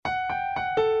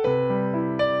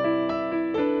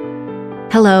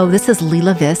Hello, this is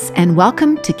Leela Viss, and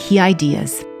welcome to Key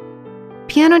Ideas.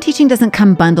 Piano teaching doesn't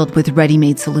come bundled with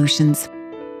ready-made solutions.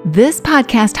 This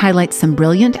podcast highlights some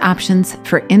brilliant options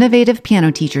for innovative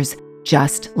piano teachers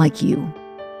just like you.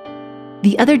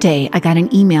 The other day, I got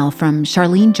an email from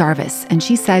Charlene Jarvis, and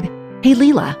she said, "Hey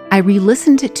Leela, I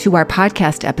re-listened to our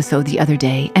podcast episode the other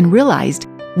day and realized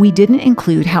we didn't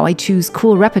include how I choose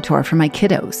cool repertoire for my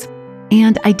kiddos.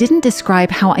 And I didn't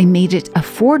describe how I made it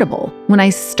affordable when I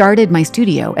started my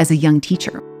studio as a young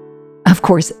teacher." Of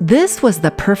course, this was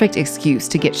the perfect excuse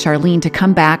to get Charlene to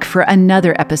come back for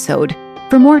another episode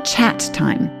for more chat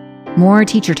time, more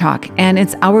teacher talk, and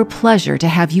it's our pleasure to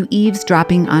have you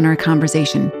eavesdropping on our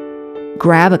conversation.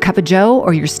 Grab a cup of joe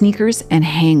or your sneakers and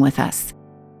hang with us.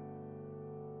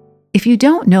 If you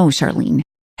don't know Charlene,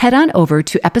 head on over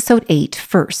to episode 8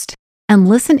 first and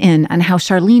listen in on how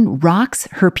Charlene rocks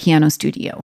her piano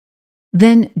studio.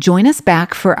 Then join us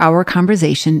back for our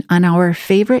conversation on our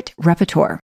favorite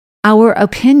repertoire, our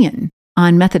opinion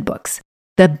on method books,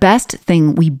 the best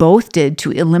thing we both did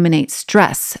to eliminate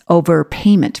stress over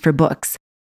payment for books,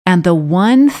 and the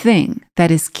one thing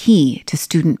that is key to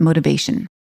student motivation.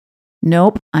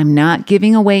 Nope, I'm not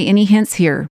giving away any hints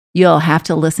here. You'll have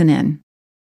to listen in.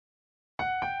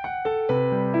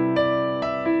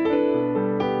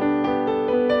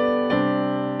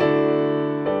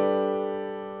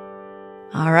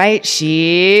 All right,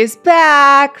 she's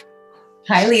back.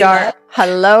 Hi, Leela.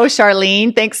 Hello,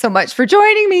 Charlene. Thanks so much for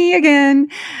joining me again.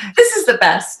 This is the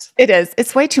best. It is.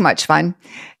 It's way too much fun.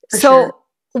 For sure.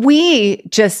 We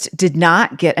just did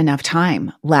not get enough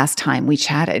time last time we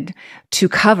chatted to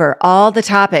cover all the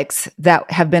topics that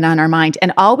have been on our mind.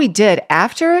 And all we did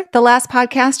after the last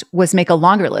podcast was make a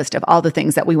longer list of all the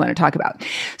things that we want to talk about.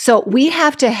 So we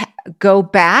have to go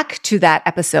back to that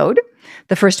episode,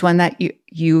 the first one that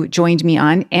you joined me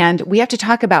on, and we have to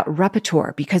talk about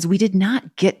repertoire because we did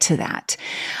not get to that.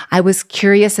 I was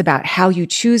curious about how you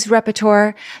choose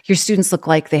repertoire. Your students look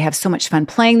like they have so much fun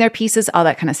playing their pieces, all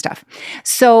that kind of stuff.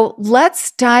 So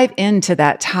let's dive into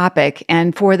that topic.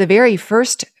 And for the very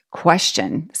first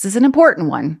question, this is an important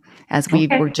one, as we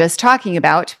were just talking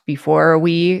about before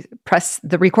we press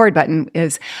the record button,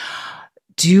 is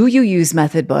do you use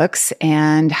method books,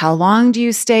 and how long do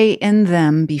you stay in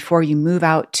them before you move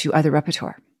out to other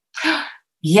repertoire?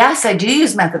 Yes, I do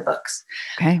use method books.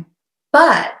 Okay.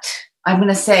 But I'm going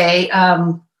to say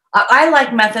I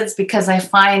like methods because I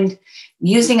find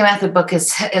using a method book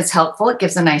is helpful. It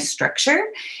gives a nice structure.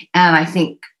 And I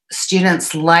think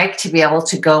students like to be able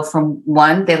to go from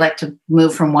one. They like to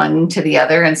move from one to the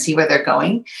other and see where they're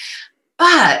going.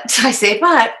 But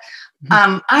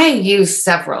I use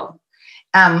several.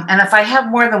 And if I have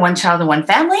more than one child in one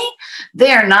family,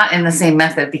 they are not in the same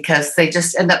method because they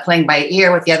just end up playing by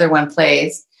ear what the other one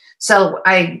plays. So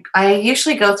I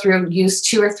usually go through, use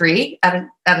 2 or 3 at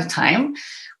a time.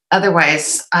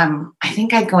 Otherwise, I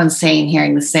think I'd go insane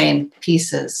hearing the same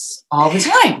pieces all the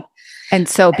time. And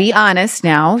so be honest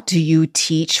now, do you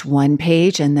teach one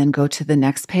page and then go to the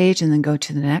next page and then go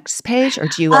to the next page? Or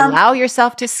do you allow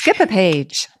yourself to skip a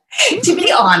page? To be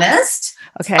honest,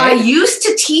 okay. I used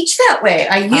to teach that way.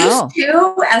 I used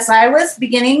to, as I was a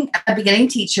beginning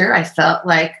teacher, I felt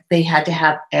like they had to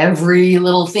have every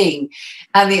little thing.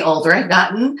 And the older I've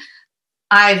gotten,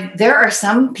 there are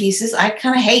some pieces I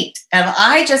kind of hate, and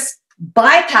I just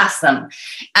bypass them.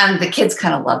 And the kids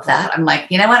kind of love that. I'm like,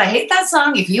 you know what? I hate that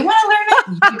song. If you want to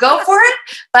learn it, you go for it,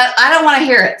 but I don't want to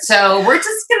hear it. So we're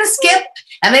just going to skip.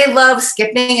 And they love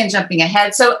skipping and jumping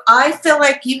ahead. So I feel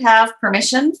like you have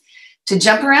permission to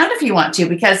jump around if you want to,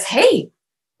 because, hey,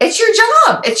 it's your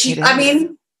job. I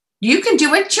mean, you can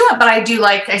do what you want, but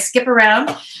I skip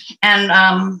around.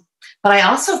 And, but I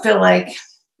also feel like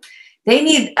they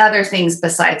need other things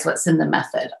besides what's in the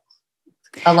method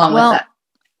along with that.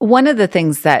 One of the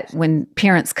things that when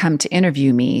parents come to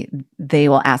interview me, they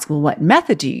will ask, well, what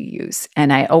method do you use?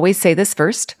 And I always say this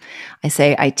first. I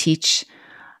say, I teach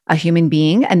a human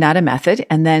being and not a method.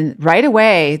 And then right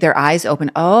away, their eyes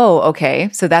open. Oh, okay.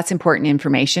 So that's important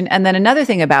information. And then another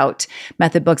thing about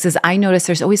method books is I notice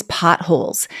there's always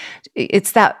potholes.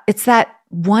 It's that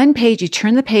one page, you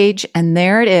turn the page and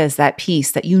there it is, that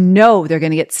piece that they're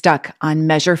going to get stuck on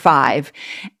measure 5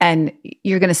 and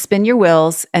you're going to spin your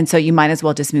wheels. And so you might as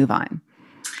well just move on.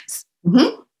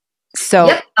 Mm-hmm. So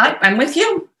yep, I'm with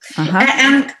you.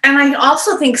 And I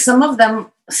also think some of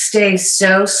them stay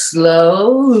so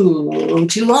slow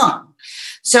too long.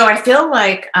 So I feel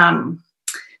like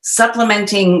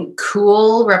supplementing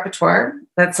cool repertoire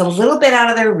that's a little bit out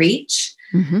of their reach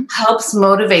helps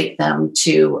motivate them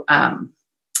to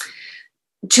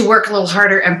to work a little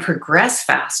harder and progress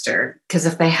faster. Because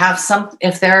if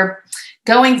they're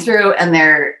going through and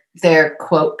they're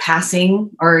quote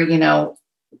passing, or,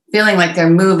 feeling like they're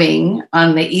moving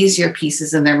on the easier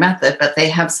pieces in their method, but they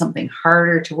have something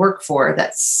harder to work for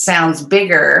that sounds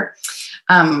bigger.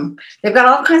 They've got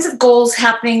all kinds of goals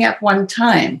happening at one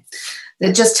time.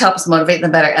 It just helps motivate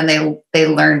them better, and they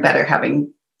learn better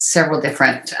having several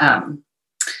different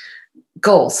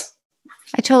goals.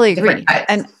 I totally agree.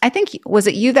 And I think, was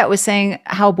it you that was saying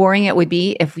how boring it would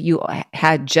be if you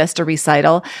had just a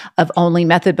recital of only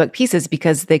method book pieces,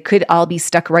 because they could all be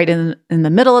stuck right in the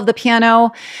middle of the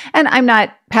piano? And I'm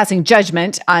not passing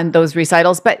judgment on those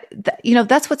recitals, but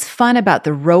that's what's fun about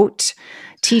the rote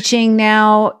teaching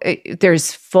now.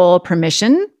 There's full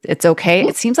permission. It's okay.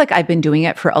 It seems like I've been doing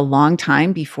it for a long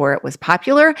time before it was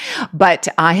popular, but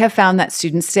I have found that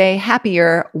students stay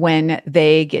happier when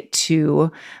they get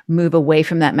to move away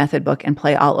from that method book and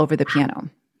play all over the piano.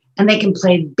 And they can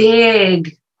play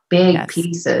big yes.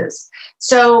 pieces.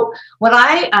 So what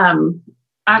I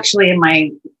actually, in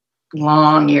my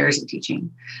long years of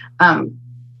teaching,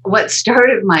 what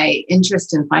started my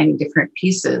interest in finding different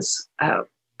pieces,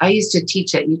 I used to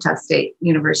teach at Utah State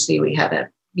University. We had a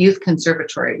youth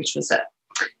conservatory, which was a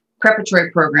preparatory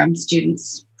program,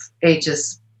 students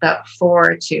ages about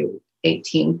 4 to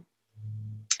 18.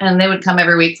 And they would come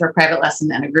every week for a private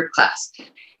lesson and a group class.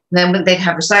 And then they'd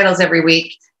have recitals every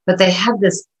week, but they had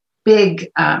this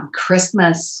big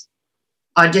Christmas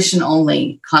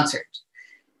audition-only concert.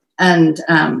 And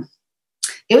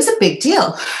it was a big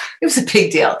deal. It was a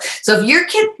big deal. So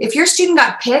if your student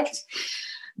got picked,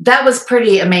 that was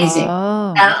pretty amazing.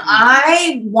 Oh. And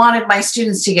I wanted my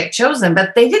students to get chosen,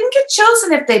 but they didn't get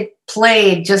chosen if they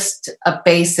played just a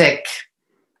basic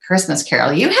Christmas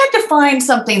carol. You had to find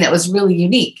something that was really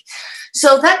unique.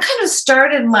 So that kind of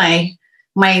started my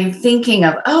thinking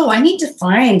of, I need to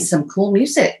find some cool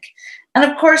music. And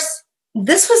of course,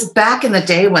 this was back in the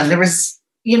day when there was,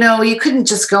 you couldn't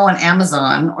just go on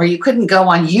Amazon, or you couldn't go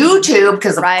on YouTube,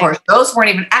 because of course those weren't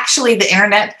even actually, the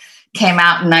internet came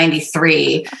out in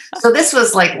 93. So this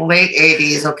was like late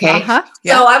 80s. Okay. Uh-huh.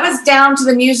 Yeah. So I was down to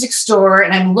the music store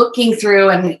and I'm looking through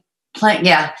and playing.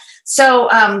 Yeah. So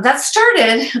that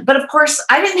started, but of course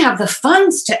I didn't have the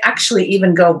funds to actually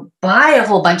even go buy a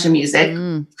whole bunch of music.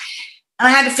 And I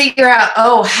had to figure out,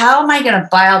 how am I going to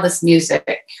buy all this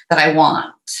music that I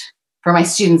want for my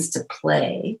students to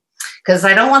play? Because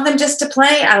I don't want them just to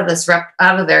play out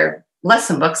of their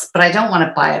lesson books, but I don't want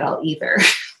to buy it all either.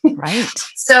 Right.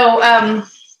 So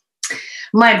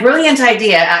my brilliant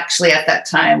idea actually at that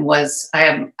time was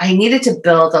I needed to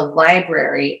build a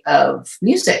library of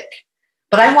music,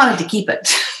 but I wanted to keep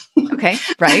it. Okay,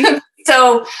 right.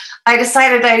 So I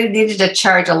decided I needed to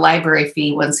charge a library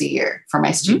fee once a year for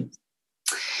my students.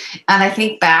 And I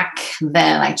think back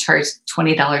then I charged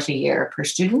 $20 a year per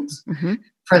student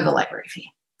for the library fee.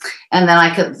 And then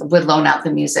I would loan out the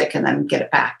music and then get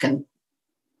it back. And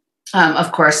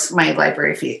of course, my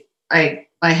library fee, I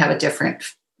have a different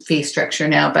fee structure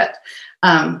now, but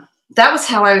that was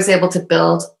how I was able to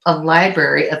build a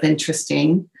library of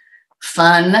interesting,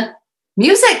 fun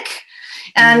music.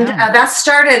 And that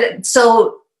started,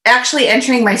 so actually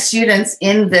entering my students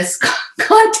in this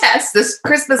contest, this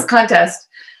Christmas contest,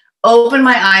 opened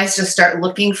my eyes to start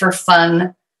looking for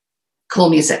fun, cool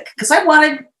music. Because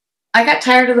I got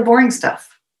tired of the boring stuff.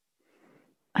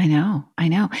 I know.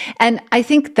 And I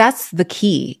think that's the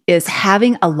key, is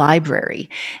having a library.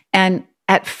 And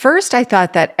at first I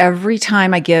thought that every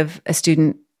time I give a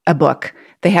student a book,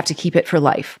 they have to keep it for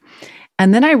life.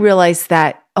 And then I realized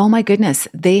that, oh my goodness,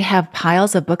 they have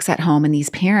piles of books at home, and these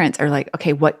parents are like,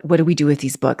 okay, what do we do with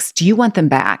these books? Do you want them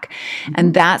back?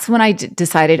 And that's when I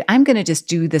decided I'm going to just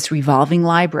do this revolving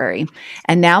library.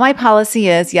 And now my policy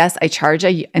is, yes, I charge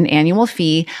an annual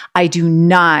fee. I do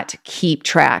not keep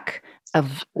track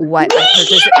of what I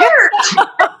purchased.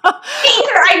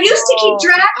 I used to keep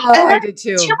track. I did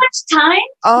too. Too much time.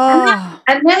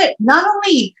 And then not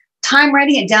only time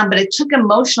writing it down, but it took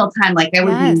emotional time. Like I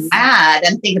would be mad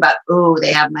and think about,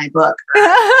 they have my book.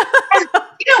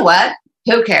 You know what?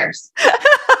 Who cares?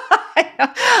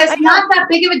 It's not that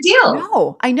big of a deal.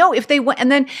 No, I know. If they want,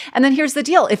 and then here's the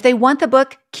deal: if they want the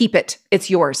book, keep it. It's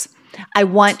yours. I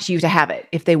want you to have it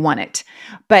if they want it.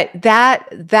 But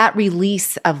that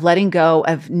release of letting go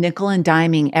of nickel and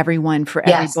diming everyone for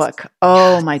every book.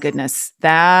 Oh my goodness.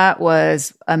 That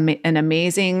was an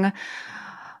amazing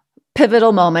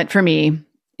pivotal moment for me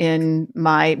in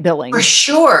my billing. For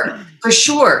sure.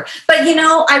 But I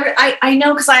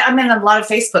know, because I'm in a lot of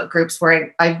Facebook groups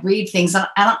where I read things, and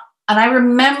I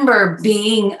remember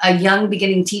being a young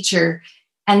beginning teacher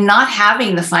and not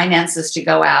having the finances to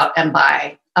go out and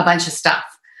buy a bunch of stuff.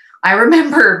 I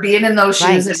remember being in those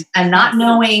shoes and not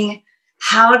knowing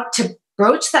how to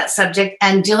broach that subject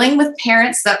and dealing with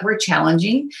parents that were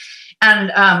challenging.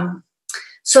 And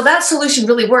so that solution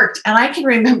really worked. And I can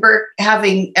remember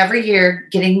having every year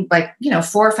getting like,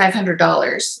 $400 or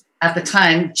 $500 at the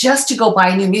time just to go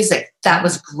buy new music. That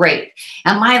was great.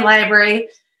 And my library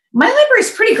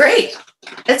is pretty great.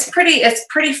 It's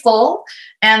pretty full.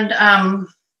 And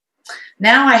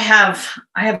now I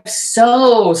have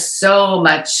so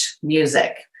much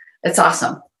music. It's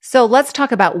awesome. So let's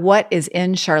talk about what is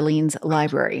in Charlene's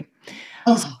library.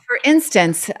 So for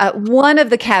instance, one of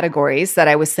the categories that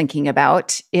I was thinking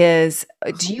about is,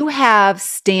 do you have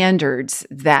standards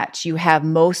that you have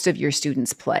most of your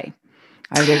students play?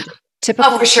 Are they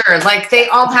typical? Oh, for sure. Like they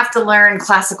all have to learn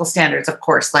classical standards, of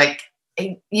course. Like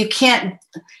you can't,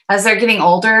 as they're getting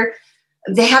older,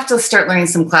 they have to start learning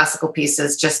some classical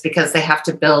pieces just because they have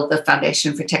to build the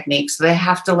foundation for technique. So they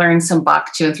have to learn some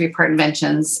Bach 2 and 3-part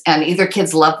inventions, and either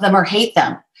kids love them or hate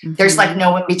them. Mm-hmm. There's like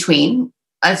no in between,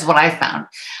 is what I found.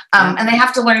 And they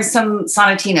have to learn some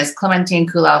sonatinas, Clementine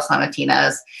Kuhlau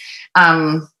sonatinas.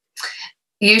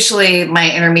 Usually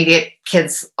my intermediate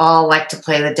kids all like to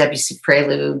play the Debussy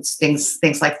preludes,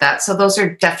 things like that. So those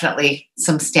are definitely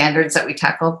some standards that we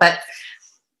tackle, but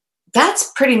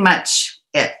that's pretty much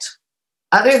it.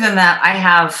 Other than that,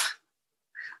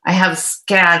 I have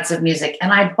scads of music,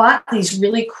 and I bought these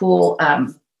really cool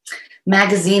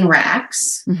magazine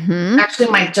racks. Mm-hmm. Actually,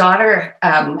 my daughter,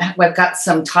 I've got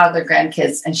some toddler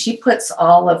grandkids, and she puts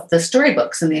all of the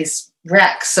storybooks in these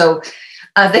racks. So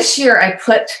this year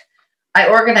I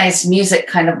organized music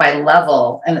kind of by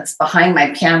level, and it's behind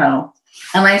my piano.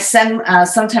 And I send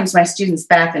sometimes my students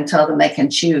back and tell them they can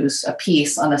choose a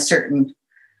piece on a certain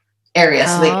area.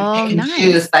 So they can pick and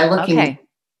choose by looking. Okay.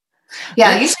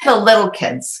 Yeah, usually the little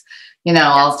kids,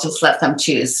 I'll just let them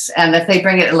choose. And if they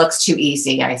bring it looks too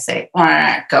easy, I say,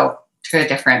 go pick a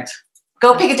different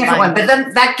one. But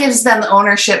then that gives them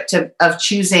ownership of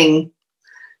choosing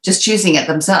it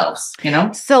themselves,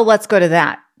 So let's go to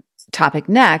that topic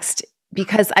next,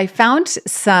 because I found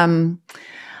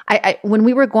when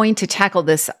we were going to tackle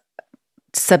this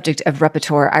subject of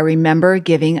repertoire, I remember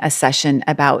giving a session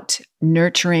about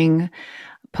nurturing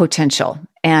potential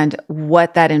and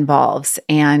what that involves.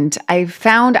 And I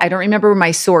found, I don't remember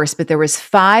my source, but there was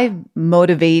 5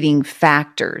 motivating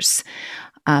factors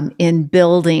in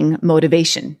building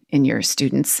motivation in your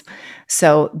students.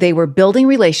 So they were building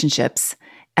relationships.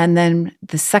 And then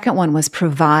the second one was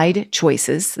provide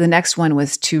choices. The next one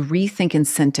was to rethink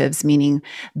incentives, meaning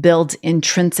build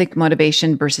intrinsic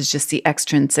motivation versus just the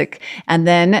extrinsic. And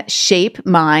then shape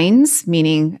minds,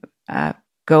 meaning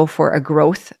go for a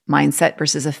growth mindset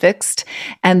versus a fixed.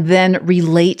 And then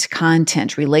relate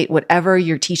content, relate whatever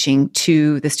you're teaching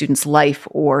to the student's life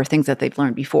or things that they've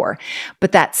learned before.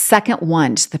 But that second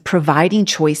one, the providing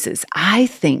choices, I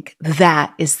think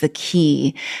that is the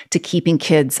key to keeping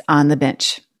kids on the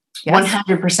bench. Yes?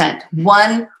 100%.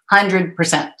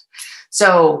 100%.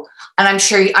 So, and I'm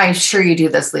sure you do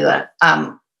this, Leela.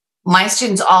 My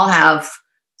students all have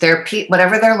their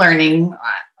whatever they're learning,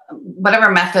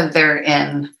 whatever method they're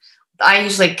in. I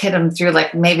usually kid them through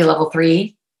like maybe level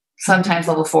 3, sometimes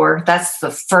level 4. That's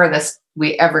the furthest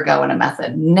we ever go in a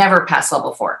method. Never past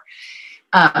level 4.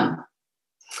 And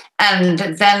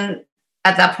then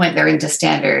at that point, they're into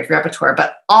standard repertoire,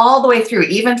 but all the way through,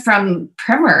 even from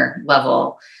primer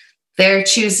level, they're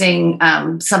choosing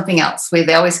something else.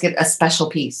 They always get a special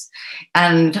piece.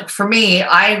 And for me,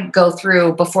 I go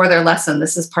through before their lesson.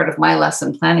 This is part of my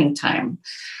lesson planning time.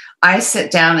 I sit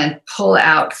down and pull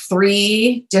out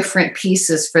 3 different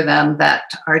pieces for them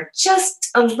that are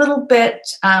just a little bit,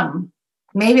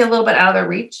 maybe a little bit out of their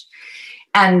reach.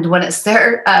 And when it's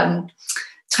their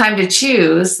time to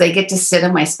choose, they get to sit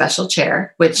in my special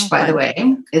chair, which, by the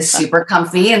way, is super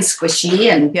comfy and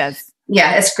squishy. And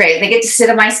yeah, it's great. They get to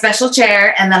sit in my special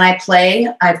chair, and then I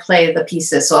play the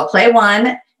pieces. So I'll play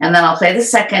one, and then I'll play the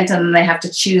second, and then they have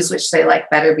to choose which they like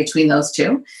better between those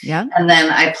 2. Yeah. And then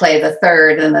I play the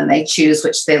third, and then they choose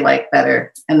which they like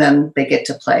better. And then they get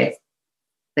to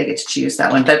choose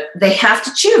that one, but they have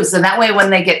to choose. And that way,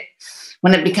 when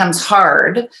it becomes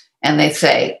hard and they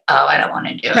say, "Oh, I don't want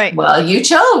to do it." Well, you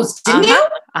chose, didn't you?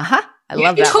 I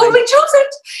love that. You totally chose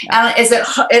it.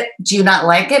 Yeah. Do you not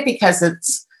like it because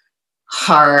it's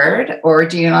hard, or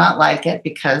do you not like it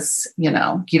because, you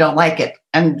don't like it?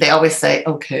 And they always say,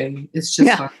 okay, it's just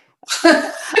hard.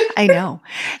 I know.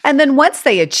 And then once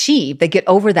they get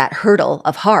over that hurdle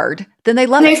of hard, then they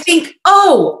love it. They think,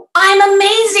 oh, I'm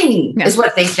amazing, is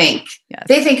what they think. Yes.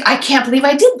 They think, I can't believe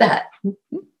I did that.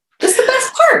 That's the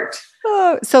best part.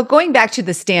 Oh, so going back to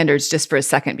the standards just for a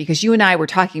second, because you and I were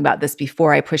talking about this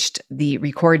before I pushed the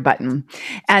record button,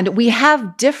 and we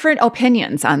have different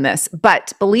opinions on this,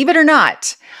 but believe it or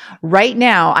not, right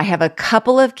now I have a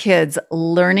couple of kids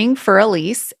learning Für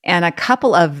Elise and a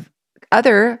couple of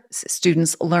other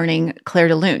students learning Clair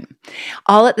de Lune,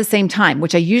 all at the same time,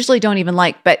 which I usually don't even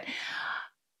like, but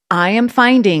I am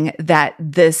finding that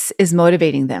this is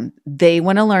motivating them. They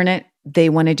want to learn it. They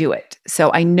want to do it.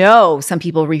 So I know some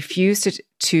people refuse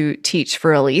to teach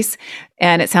Für Elise,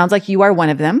 and it sounds like you are one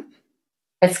of them.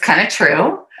 It's kind of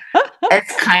true.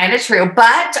 It's kind of true.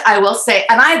 But I will say,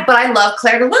 but I love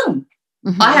Clair de Lune.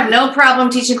 Mm-hmm. I have no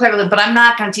problem teaching Clair de Lune, but I'm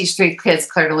not going to teach 3 kids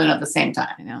Clair de Lune at the same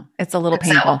time. I know. It's a little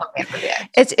painful.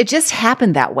 It just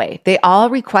happened that way. They all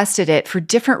requested it for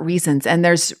different reasons. And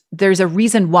there's a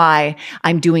reason why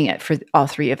I'm doing it for all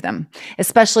 3 of them,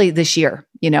 especially this year.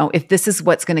 If this is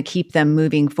what's going to keep them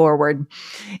moving forward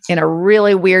in a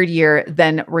really weird year,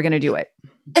 then we're going to do it.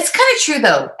 It's kind of true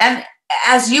though. And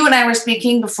as you and I were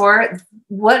speaking before,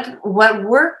 what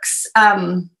works,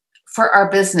 for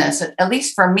our business, at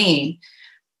least for me,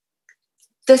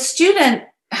 the student,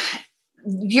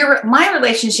 my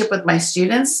relationship with my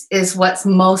students is what's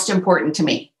most important to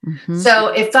me. Mm-hmm. So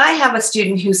if I have a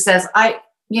student who says,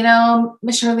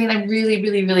 Ms. Charlene, I really,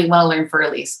 really, really want to learn Für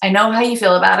Elise. I know how you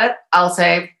feel about it. I'll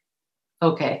say,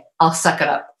 okay, I'll suck it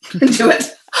up and do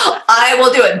it. I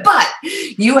will do it. But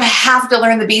you have to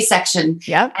learn the B section.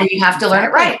 Yep. And you have to learn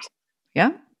it right.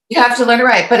 Yeah. You have to learn it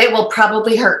right, but it will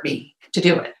probably hurt me to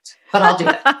do it. But I'll do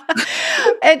it.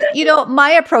 And, my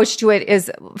approach to it is,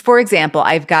 for example,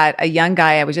 I've got a young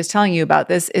guy, I was just telling you about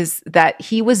this, is that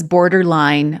he was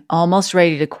borderline, almost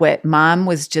ready to quit. Mom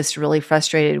was just really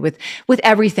frustrated with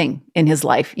everything in his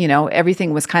life.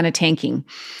 Everything was kind of tanking.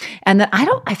 And then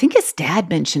I think his dad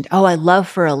mentioned, I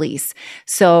love Für Elise.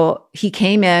 So he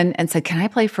came in and said, can I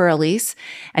play Für Elise?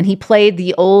 And he played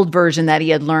the old version that he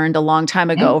had learned a long time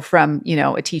ago from,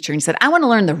 a teacher. And he said, I want to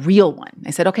learn the real one. I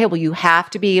said, okay, well, you have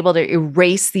to be able to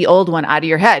erase the old one out of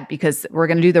your head because we're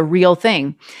going to do the real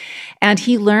thing. And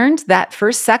he learned that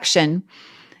first section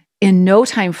in no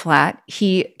time flat.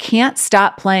 He can't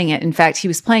stop playing it. In fact, he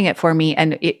was playing it for me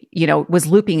and it, was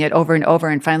looping it over and over.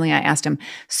 And finally I asked him,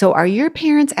 so are your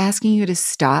parents asking you to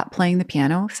stop playing the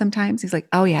piano sometimes? He's like,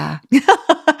 oh yeah.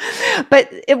 But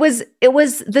it was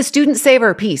the student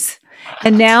saver piece.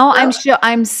 And now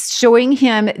I'm showing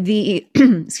him the,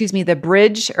 the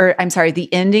bridge, the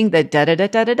ending, the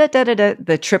da-da-da-da-da-da-da-da,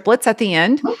 the triplets at the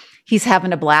end. He's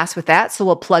having a blast with that. So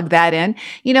we'll plug that in.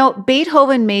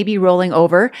 Beethoven may be rolling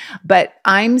over, but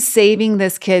I'm saving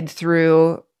this kid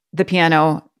through the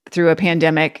piano, through a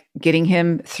pandemic, getting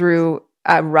him through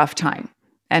a rough time.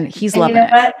 And he's loving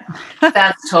it. What?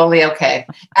 That's totally okay.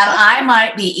 And I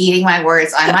might be eating my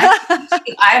words.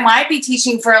 I might be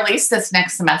teaching Für Elise this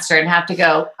next semester and have to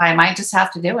go. I might just have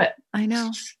to do it. I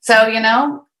know. So,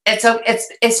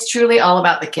 it's truly all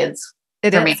about the kids.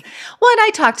 It is. Me. Well, and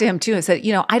I talked to him too and said,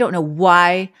 I don't know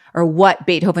why or what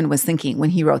Beethoven was thinking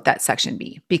when he wrote that section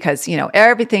B, because,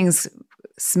 everything's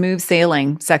smooth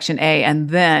sailing, section A, and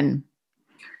then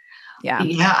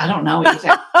yeah, I don't know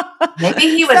either. Maybe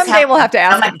he was someday we'll have to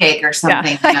ask him a cake or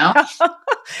something. Yeah,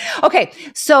 Okay,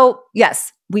 so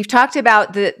yes, we've talked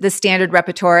about the standard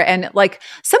repertoire, and like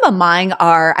some of mine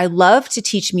are. I love to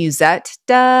teach musette,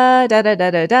 da da da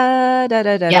da da da da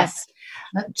da da. Yes.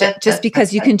 Just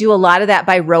because you can do a lot of that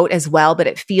by rote as well, but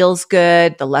it feels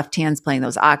good. The left hand's playing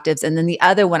those octaves. And then the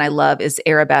other one I love is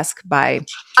Arabesque by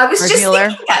I was just thinking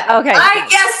that. Okay.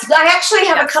 I actually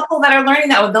have a couple that are learning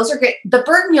that one. Those are great. The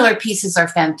Bergmuller pieces are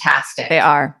fantastic. They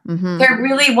are. Mm-hmm. They're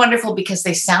really wonderful because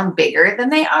they sound bigger than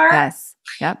they are. Yes.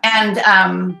 Yep. And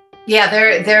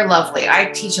they're lovely.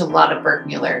 I teach a lot of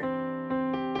Bergmuller.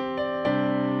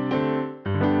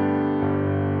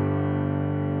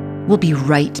 We'll be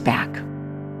right back.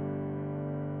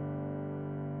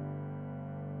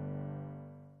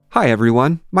 Hi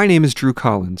everyone, my name is Drew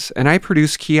Collins, and I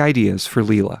produce Key Ideas for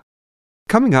Leela.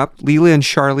 Coming up, Leela and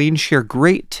Charlene share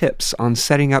great tips on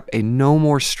setting up a no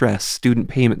more stress student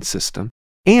payment system,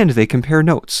 and they compare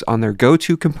notes on their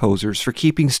go-to composers for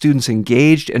keeping students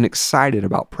engaged and excited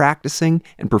about practicing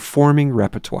and performing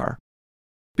repertoire.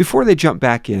 Before they jump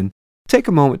back in, take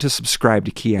a moment to subscribe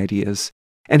to Key Ideas,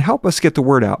 and help us get the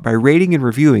word out by rating and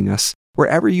reviewing us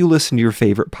wherever you listen to your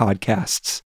favorite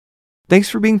podcasts. Thanks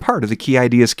for being part of the Key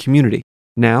Ideas community.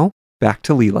 Now, back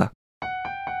to Leela.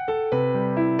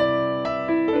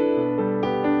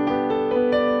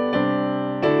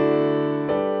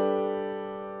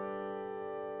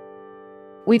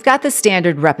 We've got the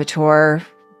standard repertoire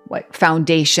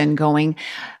foundation going.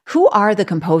 Who are the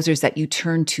composers that you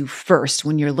turn to first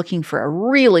when you're looking for a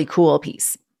really cool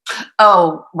piece?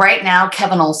 Oh, right now,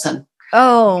 Kevin Olson.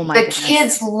 Oh my goodness. The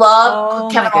kids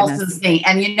love Kevin Olson's thing.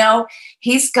 And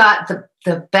he's got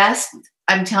the best,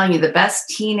 I'm telling you, the best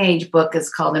teenage book is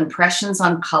called Impressions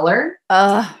on Color.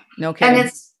 No kidding.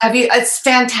 And it's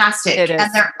fantastic. It is.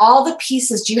 And they're all the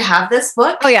pieces. Do you have this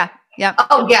book? Oh yeah. Yeah.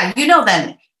 Oh yeah.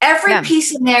 Then every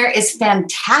piece in there is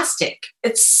fantastic.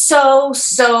 It's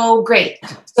so great.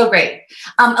 So great.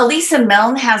 Elisa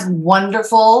Milne has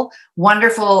wonderful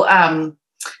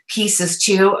pieces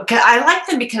too. I like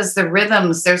them because the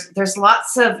rhythms, there's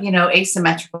lots of,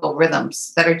 asymmetrical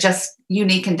rhythms that are just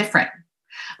unique and different.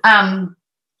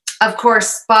 Of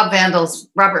course, Robert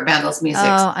Vandel's music.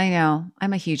 Oh, I know.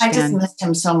 I'm a huge fan. I just missed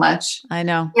him so much. I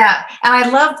know. Yeah. And I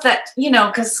love that,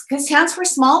 because his hands were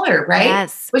smaller, right?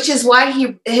 Yes. Which is why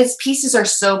his pieces are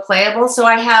so playable. So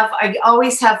I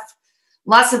always have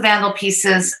lots of Vandal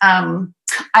pieces.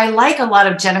 I like a lot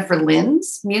of Jennifer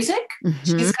Lynn's music.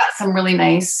 Mm-hmm. She's got some really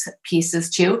nice pieces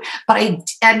too.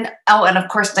 And of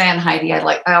course Diane Heidi.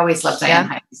 I always love Diane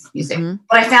Heidi's music. Mm-hmm.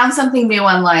 But I found something new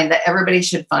online that everybody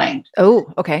should find.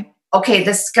 Oh, okay. Okay,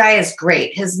 this guy is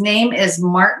great. His name is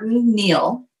Martin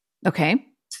Neal. Okay.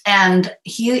 And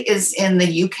he is in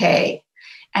the UK.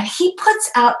 And he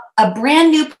puts out a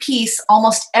brand new piece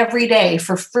almost every day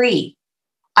for free.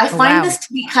 I find this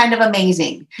to be kind of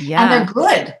amazing. Yeah. And they're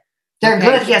good. They're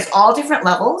good. He has all different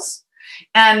levels.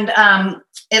 And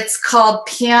it's called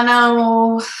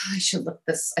Piano. I should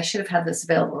have had this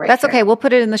available right That's here. okay. We'll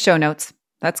put it in the show notes.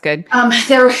 That's good.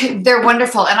 They're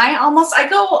wonderful. And I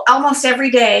go almost every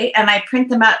day and I print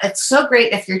them out. It's so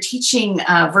great if you're teaching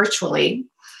virtually.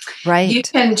 Right. You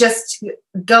can just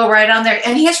go right on there.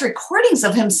 And he has recordings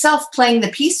of himself playing the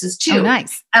pieces too. Oh,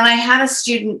 nice. And I had a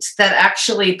student that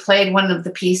actually played one of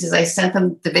the pieces. I sent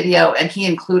them the video and he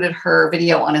included her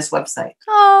video on his website.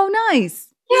 Oh, nice.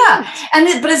 Yeah.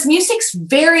 But his music's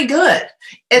very good.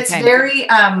 It's very,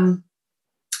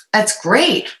 that's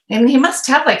great. And he must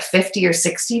have like 50 or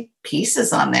 60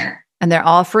 pieces on there. And they're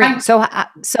all free. So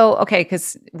okay,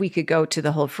 because we could go to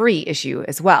the whole free issue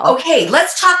as well. Okay,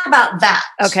 let's talk about that.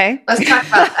 Okay. Let's talk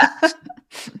about that.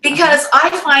 Because I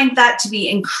find that to be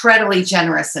incredibly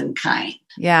generous and kind.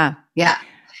 Yeah. Yeah.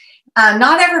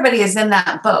 Not everybody is in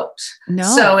that boat. No.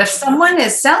 So if someone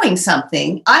is selling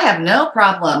something, I have no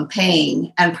problem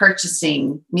paying and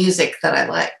purchasing music that I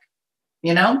like.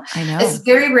 I know. It's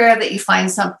very rare that you find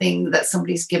something that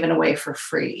somebody's given away for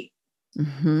free.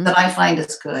 Mm-hmm. That I find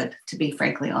is good, to be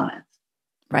frankly honest.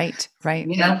 Right.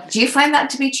 Do you find that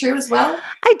to be true as well?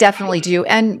 I definitely do.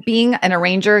 And being an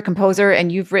arranger, composer,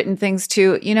 and you've written things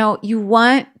too, you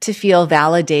want to feel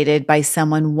validated by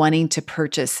someone wanting to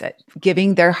purchase it,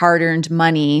 giving their hard-earned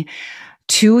money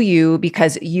to you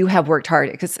because you have worked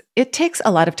hard. Because it takes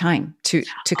a lot of time to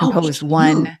compose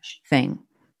one thing,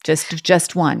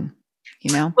 just one,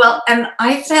 Well, and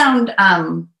I found,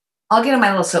 I'll get on my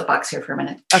little soapbox here for a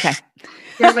minute. Okay.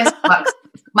 Here's my soapbox.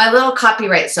 My little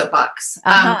copyright soapbox.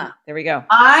 There we go.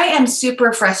 I am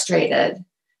super frustrated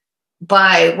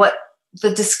by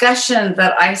the discussion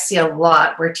that I see a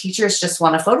lot where teachers just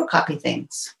want to photocopy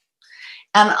things.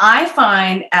 And I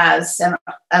find as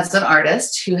an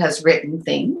artist who has written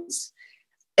things,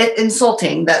 it's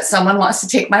insulting that someone wants to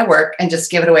take my work and just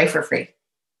give it away for free.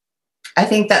 I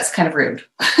think that's kind of rude.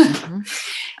 Mm-hmm.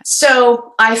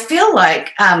 So I feel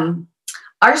like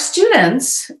our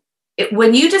students,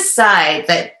 when you decide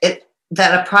that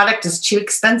a product is too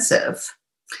expensive,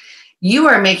 you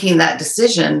are making that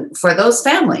decision for those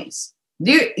families.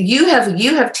 You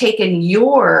have taken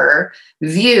your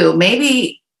view,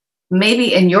 maybe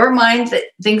in your mind that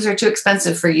things are too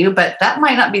expensive for you, but that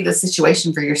might not be the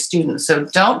situation for your students. So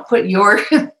don't put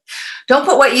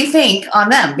what you think on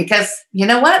them, because you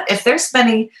know what? If they're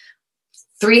spending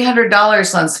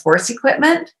 $300 on sports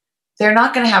equipment, they're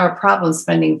not going to have a problem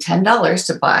spending $10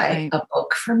 to buy a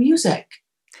book for music.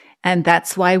 And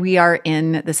that's why we are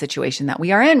in the situation that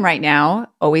we are in right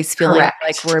now, always feeling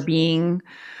like we're being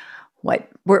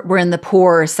we're in the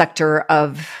poor sector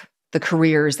of the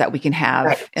careers that we can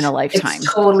have in a lifetime.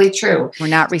 It's totally true. We're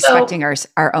not respecting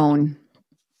our own.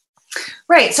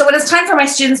 Right. So when it's time for my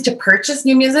students to purchase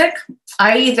new music,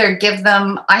 I either give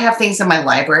them, I have things in my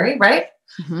library, right?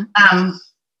 Mm-hmm.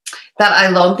 That I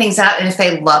loan things out. And if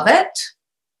they love it,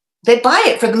 they buy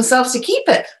it for themselves to keep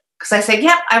it. Because I say,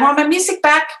 I want my music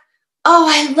back. Oh,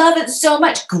 I love it so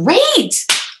much. Great.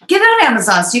 Get it on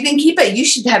Amazon so you can keep it. You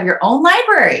should have your own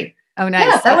library. Oh, nice.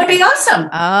 Yeah, that would be awesome.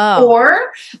 Oh.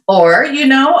 Or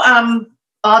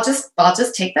I'll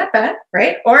just take that back,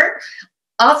 right? Or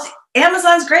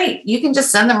Amazon's great. You can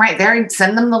just send them right there and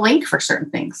send them the link for certain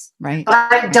things. Right. But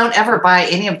I don't ever buy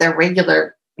any of their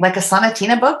regular, like a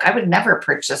Sonatina book. I would never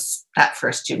purchase that for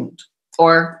a student,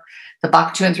 or the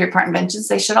Bach 2 and 3 part inventions.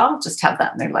 They should all just have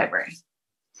that in their library.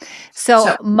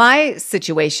 So my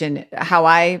situation, how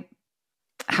I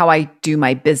do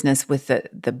my business with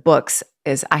the books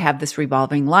is I have this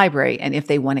revolving library, and if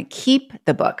they want to keep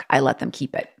the book, I let them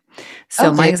keep it.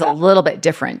 So mine is a little bit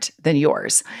different than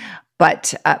yours.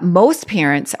 But most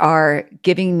parents are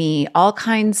giving me all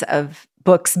kinds of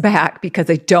books back because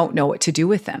they don't know what to do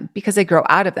with them, because they grow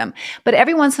out of them. But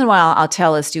every once in a while, I'll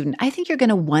tell a student, I think you're going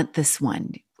to want this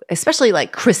one, especially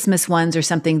like Christmas ones or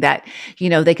something that,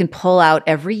 they can pull out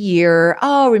every year.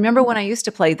 Oh, remember when I used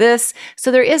to play this?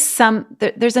 So there is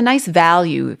there's a nice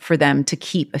value for them to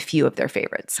keep a few of their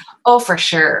favorites. Oh, for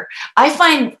sure. I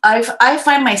find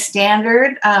my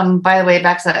standard, by the way,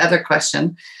 back to that other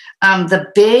question,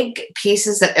 the big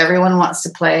pieces that everyone wants to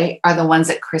play are the ones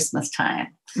at Christmas time.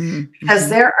 Mm-hmm. Because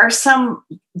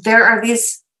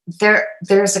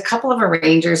there's a couple of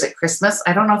arrangers at Christmas.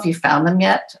 I don't know if you found them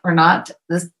yet or not.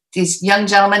 These young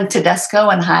gentlemen, Tedesco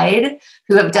and Hyde,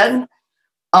 who have done,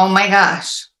 oh my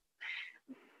gosh.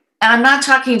 And I'm not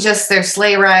talking just their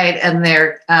sleigh ride and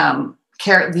their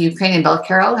the Ukrainian bell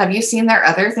carol. Have you seen their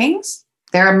other things?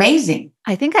 They're amazing.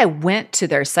 I think I went to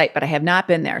their site, but I have not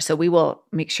been there. So we will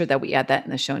make sure that we add that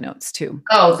in the show notes too.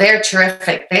 Oh, they're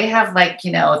terrific. They have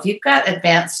if you've got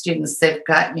advanced students, they've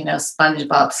got,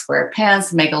 SpongeBob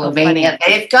SquarePants, Megalovania.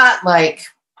 They've got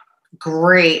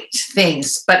great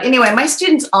things. But anyway, my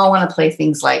students all want to play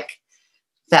things like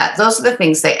that. Those are the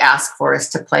things they ask for, is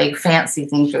to play fancy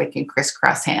things where they can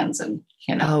crisscross hands and,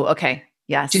 Oh, okay.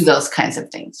 Yes. do those kinds of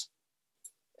things.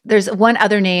 There's one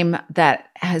other name that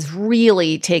has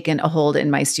really taken a hold in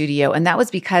my studio, and that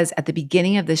was because at the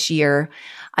beginning of this year,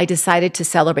 I decided to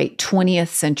celebrate 20th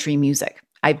century music.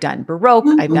 I've done Baroque,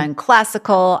 mm-hmm. I've done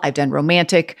classical, I've done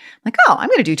Romantic. I'm like, I'm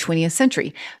going to do 20th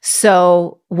century.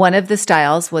 So one of the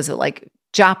styles was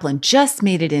Joplin just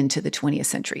made it into the 20th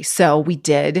century. So we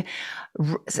did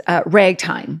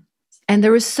ragtime, and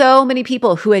there were so many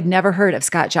people who had never heard of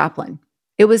Scott Joplin.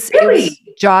 It was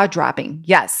jaw-dropping,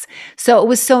 yes. So it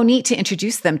was so neat to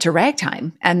introduce them to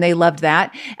ragtime, and they loved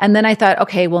that. And then I thought,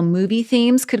 okay, well, movie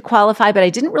themes could qualify, but I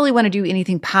didn't really want to do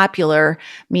anything popular,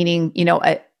 meaning,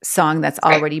 a song that's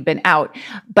already been out.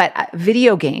 But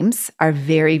video games are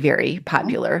very, very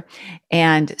popular.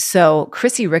 And so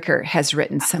Chrissy Ricker has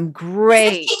written some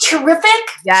great... Isn't she terrific?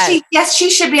 Yes.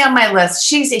 She should be on my list.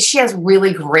 She has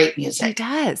really great music. She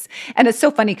does. And it's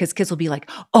so funny because kids will be like,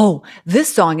 oh,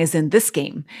 this song is in this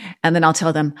game. And then I'll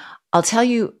tell them, I'll tell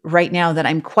you right now that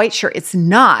I'm quite sure it's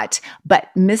not, but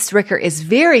Miss Ricker is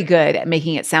very good at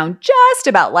making it sound just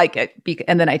about like it.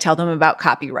 And then I tell them about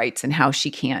copyrights and how she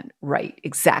can't write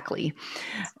exactly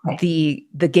the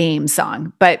game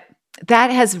song. But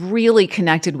that has really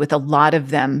connected with a lot of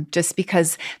them just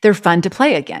because they're fun to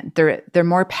play again. They're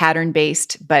more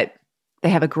pattern-based, but they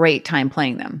have a great time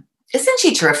playing them. Isn't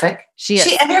she terrific? She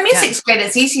is. And her music's great.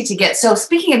 It's easy to get. So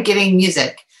speaking of getting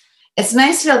music, it's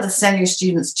nice to be able to send your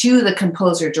students to the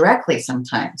composer directly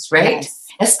sometimes, right? Yes.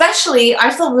 Especially, I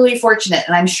feel really fortunate,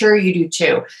 and I'm sure you do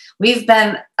too. We've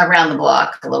been around the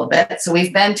block a little bit. So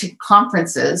we've been to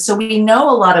conferences. So we know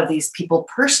a lot of these people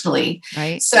personally.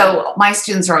 Right. So my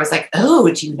students are always like,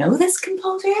 oh, do you know this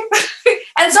composer?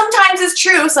 And sometimes it's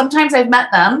true. Sometimes I've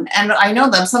met them and I know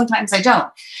them. Sometimes I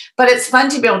don't. But it's fun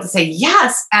to be able to say,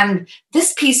 yes, and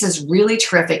this piece is really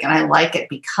terrific and I like it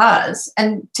because,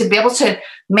 and to be able to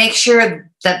make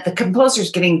sure that the composer is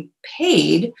getting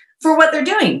paid for what they're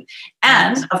doing.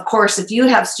 And of course, if you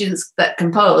have students that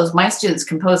compose, my students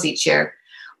compose each year,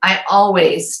 I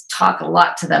always talk a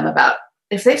lot to them about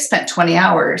if they've spent 20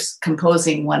 hours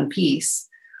composing one piece,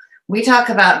 we talk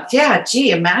about,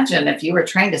 imagine if you were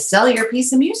trying to sell your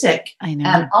piece of music. I know.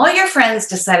 And all your friends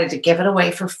decided to give it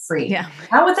away for free. Yeah.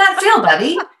 How would that feel,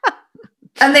 buddy?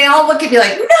 And they all look at you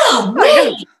like, no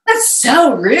way. That's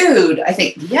so rude. I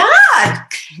think, yeah.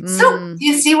 So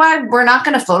you see why we're not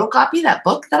going to photocopy that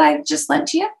book that I just lent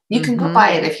to you? You can go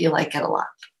buy it if you like it a lot.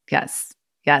 Yes.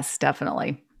 Yes,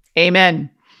 definitely. Amen.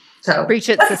 So preach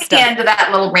it, that's the end of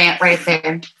that little rant right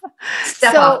there.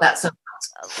 Step off that soapbox.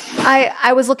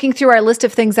 I was looking through our list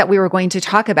of things that we were going to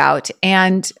talk about.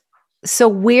 And so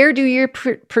where do you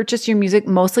purchase your music?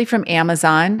 Mostly from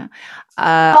Amazon.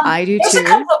 I do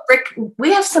too.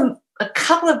 We have a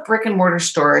couple of brick and mortar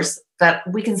stores that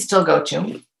we can still go to.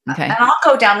 Okay. And I'll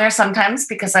go down there sometimes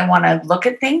because I want to look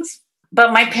at things.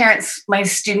 But my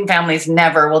student families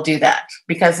never will do that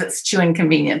because it's too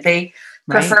inconvenient. They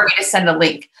prefer me to send a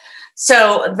link.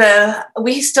 So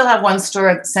we still have one store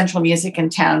at Central Music in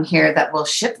town here that will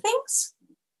ship things.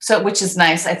 So, which is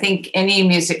nice. I think any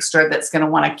music store that's going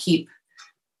to want to keep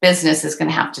business is going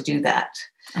to have to do that.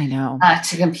 I know.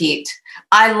 To compete.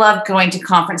 I love going to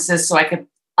conferences so I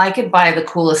could buy the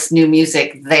coolest new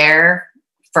music there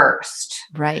first.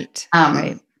 Right.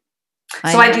 Right.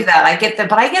 So I do that.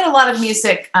 But I get a lot of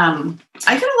music. I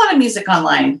get a lot of music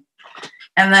online,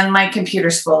 and then my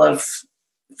computer's full of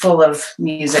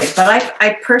music. But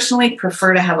I personally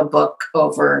prefer to have a book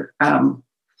over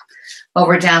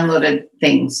downloaded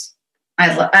things. I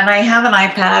have an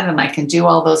iPad and I can do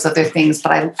all those other things,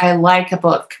 but I like a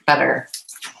book better.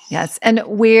 Yes. And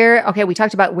we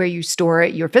talked about where you store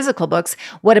your physical books.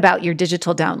 What about your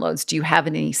digital downloads? Do you have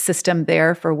any system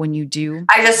there for when you do?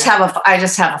 I just have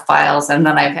a files, and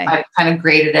then I kind of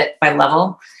graded it by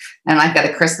level, and I've got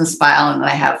a Christmas file, and then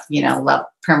I have,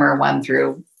 primer 1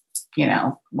 through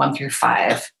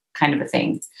 5 kind of a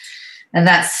thing. And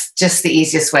that's just the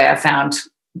easiest way I've found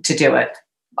to do it.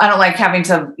 I don't like having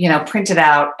to, print it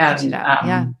out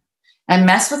and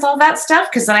mess with all that stuff,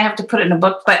 because then I have to put it in a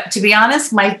book. But to be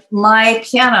honest, my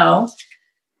piano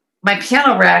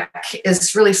rack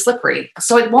is really slippery,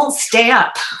 so it won't stay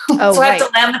up. Oh, so right.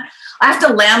 I have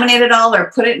to laminate it all or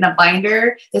put it in a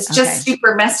binder. It's just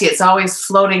super messy. It's always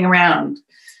floating around.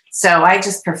 So I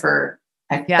just prefer.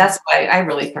 That's why I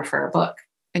really prefer a book.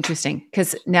 Interesting,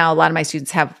 because now a lot of my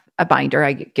students have a binder.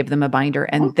 I give them a binder,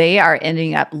 and they are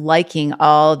ending up liking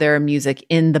all their music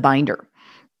in the binder.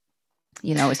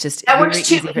 It's just that works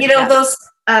too. Those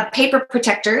paper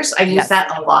protectors. I use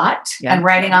that a lot, and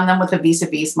writing on them with a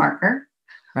vis-a-vis marker,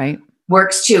 right,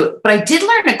 works too. But I did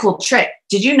learn a cool trick.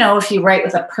 Did you know if you write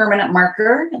with a permanent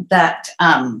marker that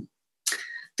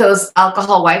those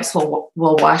alcohol wipes will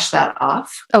wash that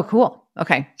off? Oh, cool.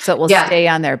 Okay, so it will stay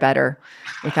on there better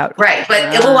without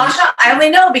but it will wash out. I only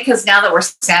know because now that we're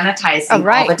sanitizing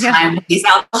all the time with these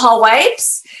alcohol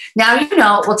wipes, now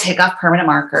it will take off permanent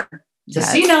marker.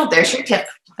 Just so you know, there's your tip.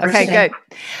 Okay, good.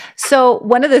 So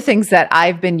one of the things that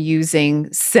I've been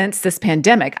using since this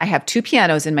pandemic, I have 2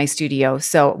 pianos in my studio.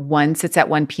 So one sits at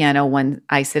one piano, one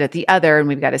I sit at the other, and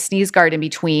we've got a sneeze guard in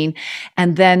between.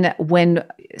 And then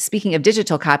speaking of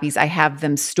digital copies, I have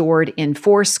them stored in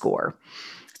Fourscore.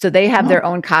 So they have their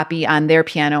own copy on their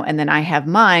piano, and then I have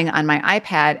mine on my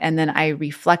iPad, and then I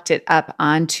reflect it up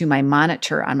onto my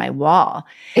monitor on my wall.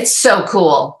 It's so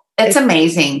cool. It's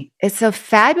amazing. It's a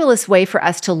fabulous way for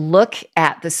us to look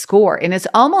at the score. And it's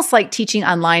almost like teaching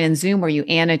online in Zoom where you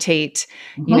annotate,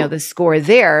 the score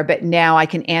there, but now I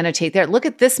can annotate there. Look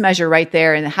at this measure right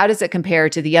there. And how does it compare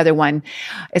to the other one?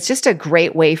 It's just a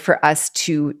great way for us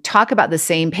to talk about the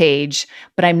same page,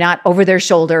 but I'm not over their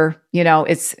shoulder.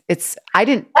 That's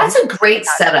a great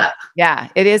setup. Yeah,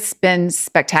 it has been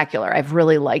spectacular. I've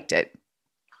really liked it.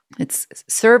 It's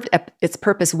served its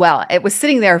purpose well. It was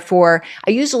sitting there I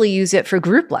usually use it for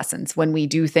group lessons when we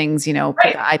do things, with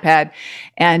the iPad.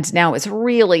 And now it's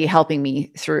really helping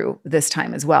me through this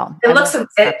time as well. It looks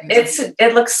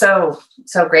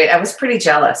so great. I was pretty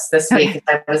jealous this week.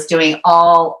 I was doing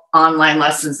all online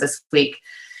lessons this week.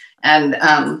 And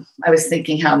I was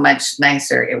thinking how much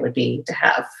nicer it would be to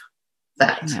have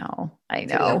that. I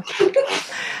know.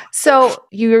 So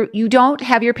you don't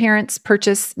have your parents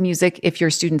purchase music if your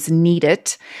students need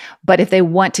it, but if they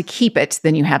want to keep it,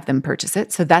 then you have them purchase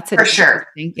it. So that's it. For sure.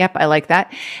 Yep, I like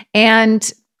that. And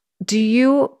do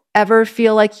you ever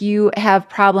feel like you have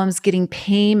problems getting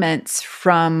payments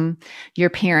from your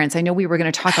parents? I know we were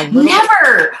going to talk a little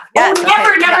Never.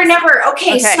 Never.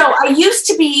 Okay, so I used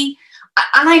to be,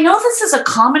 and I know this is a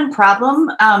common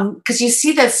problem because you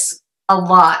see this a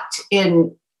lot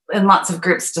in lots of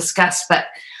groups discussed, but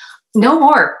no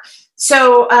more.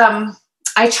 So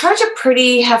I charge a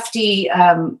pretty hefty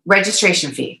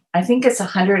registration fee. I think it's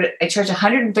I charge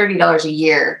 $130 a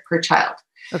year per child.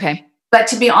 Okay. But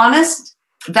to be honest,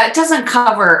 that doesn't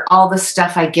cover all the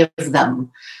stuff I give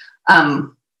them.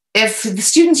 If the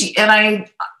students, and I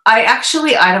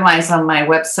actually itemize on my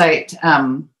website,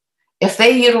 if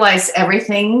they utilize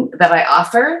everything that I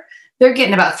offer, they're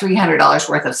getting about $300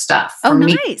 worth of stuff. Oh,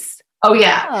 nice. Oh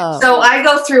yeah. Oh. So I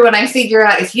go through and I figure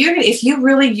out if you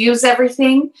really use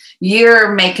everything,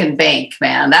 you're making bank,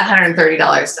 man. That $130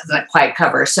 doesn't quite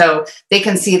cover. So they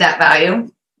can see that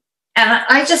value. And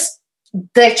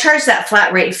they charge that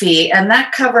flat rate fee, and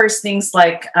that covers things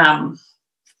like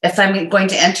if I'm going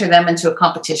to enter them into a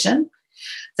competition,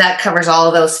 that covers all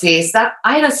of those fees. That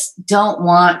I just don't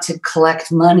want to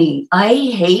collect money. I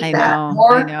hate that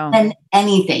more than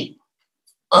anything.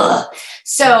 Ugh.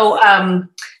 So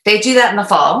they do that in the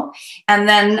fall, and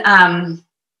that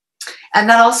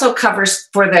also covers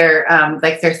for their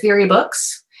their theory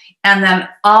books and then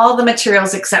all the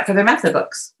materials except for their method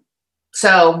books.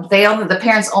 So the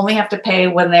parents only have to pay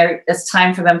when it's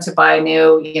time for them to buy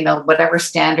new, whatever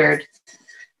standard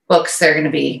books they're going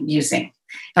to be using.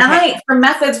 Okay. And for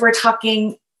methods, we're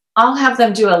talking, I'll have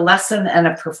them do a lesson and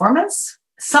a performance.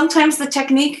 Sometimes the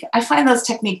technique, I find those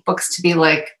technique books to be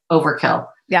like overkill.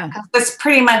 Yeah. It's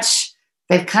pretty much,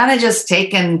 they've kind of just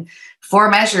taken 4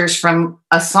 measures from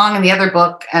a song in the other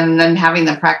book and then having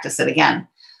them practice it again.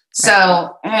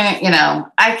 So,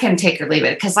 I can take or leave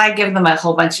it because I give them I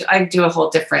do a whole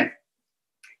different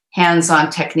hands-on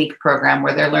technique program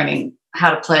where they're learning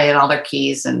how to play and all their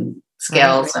keys and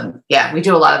scales. Right. And we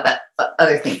do a lot of that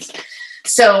other things.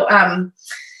 So, at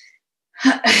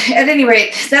any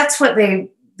rate, that's what the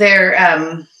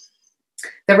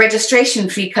registration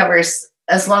fee covers,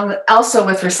 also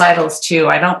with recitals too.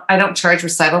 I don't charge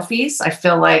recital fees. I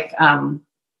feel like,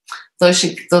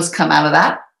 those come out of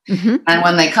that. Mm-hmm. And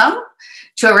when they come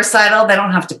to a recital, they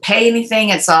don't have to pay anything.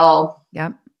 It's all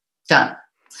done.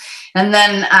 And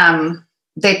then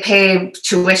they pay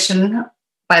tuition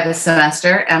by the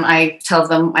semester. And I tell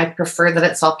them I prefer that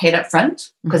it's all paid up front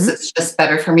because it's just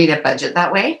better for me to budget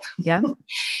that way. Yeah.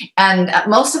 And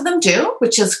most of them do,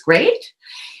 which is great.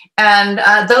 And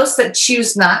those that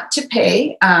choose not to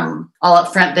pay all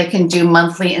up front, they can do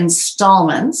monthly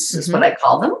installments, is what I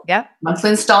call them. Yeah. Monthly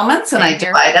installments. And I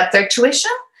divide up their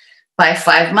tuition by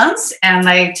 5 months. And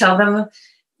I tell them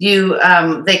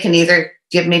they can either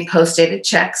give me post-dated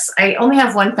checks. I only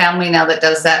have one family now that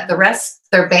does that. The rest,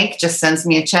 their bank just sends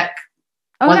me a check.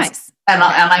 Nice. And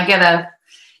I get an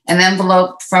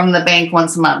envelope from the bank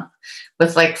once a month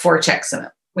with like 4 checks in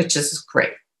it, which is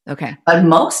great. Okay. But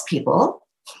most people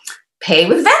pay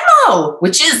with Venmo,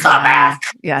 which is the best.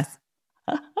 Yes.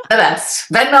 The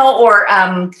best. Venmo or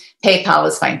PayPal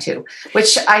is fine too,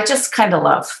 which I just kind of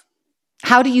love.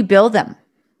 How do you bill them?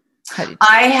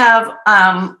 I have,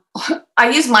 I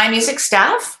use My Music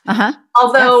Staff,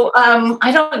 although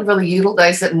I don't really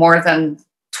utilize it more than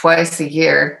twice a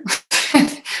year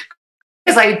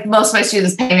because most of my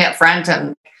students pay me up front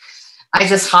and I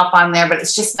just hop on there, but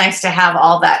it's just nice to have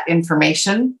all that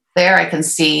information there. I can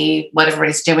see what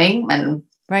everybody's doing. And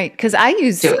right. Because I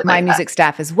use My Music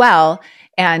Staff as well.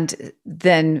 And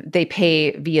then they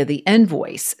pay via the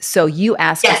invoice. So you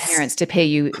ask your parents to pay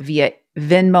you via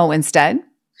Venmo instead?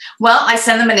 Well, I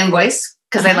send them an invoice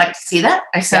because I like to see that.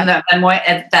 I send that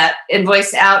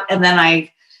invoice out, and then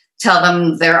I tell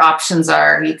them their options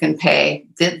are you can pay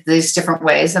these different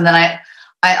ways. And then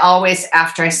I always,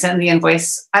 after I send the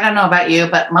invoice, I don't know about you,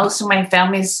 but most of my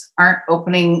families aren't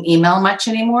opening email much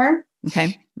anymore. Okay.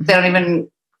 Mm-hmm. They don't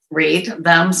even read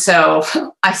them. So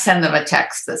I send them a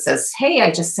text that says, hey,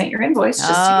 I just sent your invoice.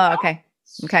 Okay.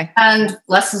 Okay. And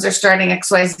lessons are starting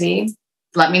XYZ.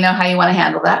 Let me know how you want to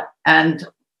handle that. And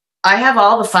I have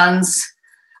all the funds.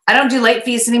 I don't do late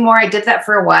fees anymore. I did that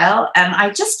for a while. And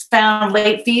I just found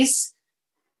late fees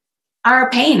are a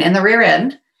pain in the rear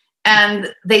end.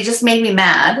 And they just made me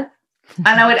mad. And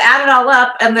I would add it all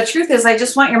up. And the truth is, I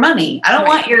just want your money. I don't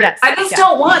want I just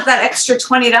don't want that extra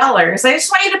 $20. I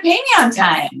just want you to pay me on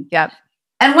time. Yep.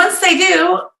 And once they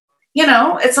do,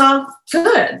 it's all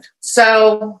good.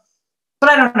 So, but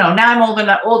I don't know. Now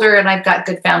I'm older and I've got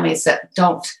good families that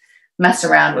don't mess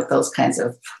around with those kinds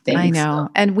of things. I know.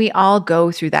 And we all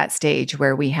go through that stage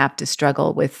where we have to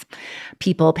struggle with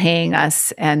people paying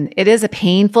us. And it is a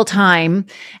painful time.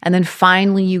 And then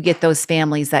finally you get those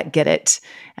families that get it.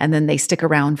 And then they stick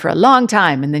around for a long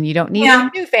time. And then you don't need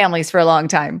new families for a long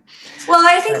time. Well,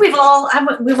 I think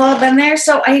we've all been there.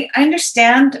 So I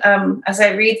understand as I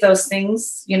read those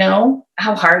things,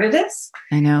 how hard it is.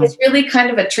 I know. It's really kind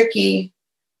of a tricky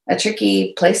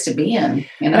place to be in.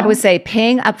 I would say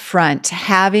paying up front,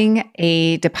 having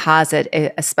a deposit,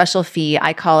 a special fee,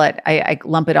 I call it, I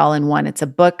lump it all in one. It's a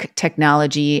book,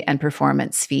 technology, and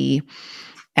performance fee.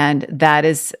 And that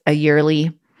is a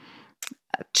yearly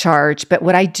charge. But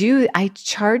what I do, I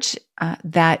charge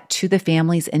that to the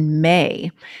families in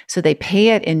May. So they pay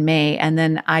it in May, and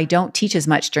then I don't teach as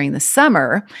much during the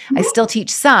summer. Mm-hmm. I still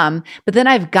teach some, but then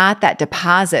I've got that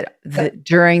deposit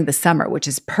during the summer, which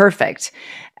is perfect.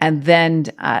 And then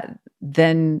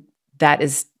that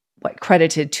is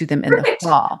credited to them in the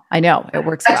fall. I know it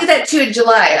works. I do that too in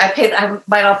July. I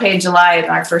might all pay in July, and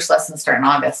our first lessons start in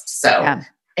August. So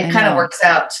it kind of works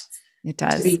out. It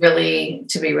does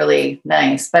to be really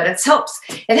nice, but it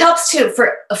helps too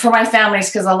for my families,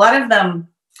 because a lot of them,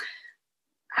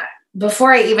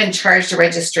 before I even charged a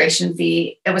registration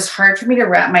fee, it was hard for me to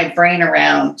wrap my brain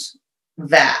around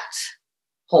that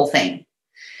whole thing.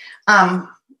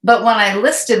 But when I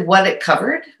listed what it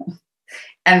covered,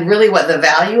 and really what the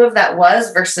value of that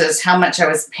was versus how much I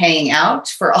was paying out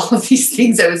for all of these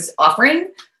things I was offering,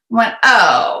 I went,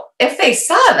 oh, if they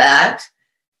saw that,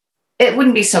 it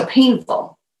wouldn't be so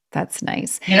painful. That's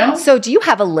nice. So do you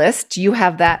have a list? Do you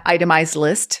have that itemized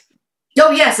list?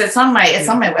 Oh, yes. It's on my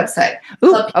website.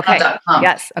 Ooh, okay.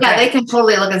 Yes. Okay. Yeah, they can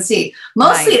totally look and see.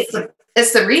 Mostly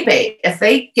it's the rebate. If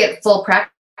they get full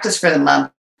practice for the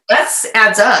month, that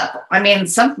adds up. I mean,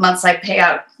 some months I pay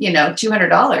out,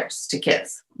 $200 to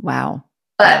kids. Wow.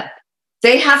 But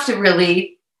they have to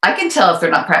really, I can tell if they're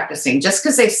not practicing just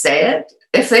because they say it.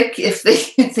 If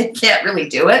they can't really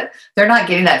do it, they're not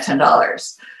getting that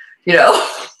 $10,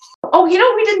 Oh,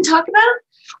 we didn't talk about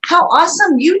how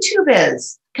awesome YouTube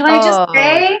is. Can I just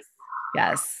say?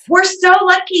 Yes. We're so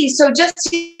lucky. So just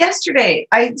yesterday,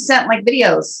 I sent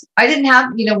videos. I didn't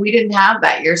have, we didn't have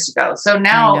that years ago. So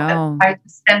now I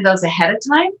send those ahead of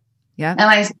time. Yeah. And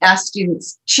I ask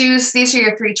students, choose, these are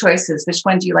your 3 choices. Which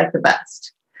one do you like the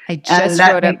best? I just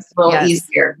wrote it a little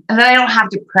easier. And then I don't have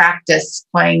to practice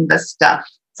playing this stuff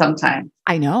sometimes.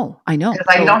 I know. Because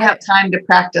I don't have time to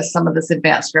practice some of this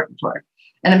advanced repertoire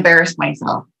and embarrass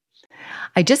myself.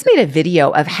 I just made a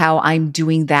video of how I'm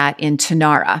doing that in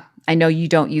Tonara. I know you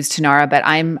don't use Tonara, but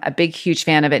I'm a big, huge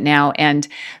fan of it now. And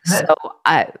so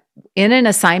in an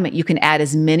assignment, you can add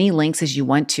as many links as you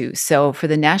want to. So for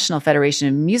the National Federation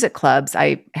of Music Clubs,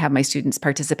 I have my students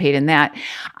participate in that.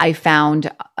 I found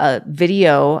a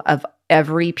video of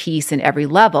every piece and every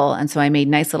level. And so I made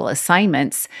nice little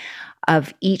assignments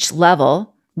of each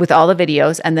level with all the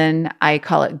videos. And then I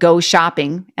call it Go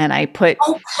Shopping. And I put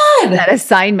that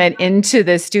assignment into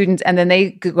the students, and then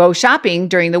they go shopping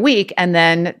during the week and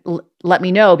then let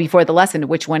me know before the lesson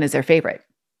which one is their favorite.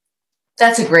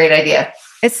 That's a great idea.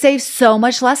 It saves so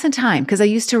much lesson time because I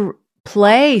used to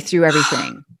play through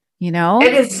everything,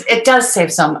 It does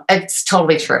save some. It's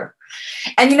totally true.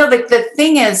 And the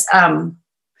thing is,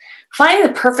 finding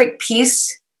the perfect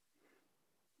piece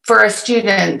for a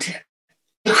student,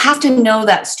 you have to know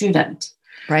that student.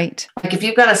 Right. If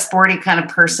you've got a sporty kind of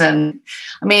person,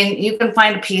 you can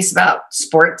find a piece about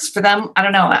sports for them. I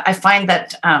don't know. I find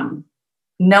that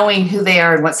knowing who they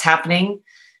are and what's happening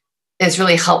is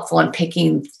really helpful in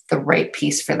picking the right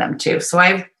piece for them too. So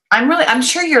I'm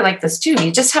sure you're like this too.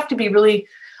 You just have to be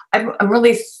I'm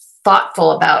really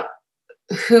thoughtful about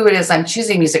who it is I'm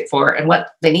choosing music for and what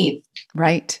they need.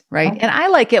 Right. And I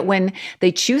like it when they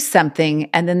choose something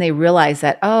and then they realize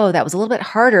that, oh, that was a little bit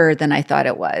harder than I thought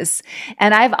it was.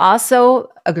 And I've also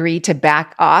agreed to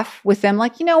back off with them,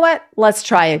 you know what, let's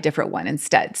try a different one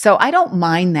instead. So I don't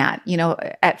mind that.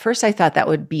 At first I thought that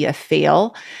would be a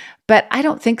fail, but I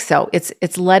don't think so.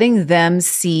 It's letting them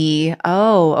see,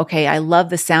 oh, okay, I love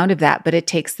the sound of that, but it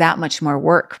takes that much more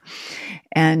work.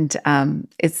 And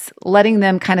it's letting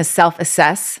them kind of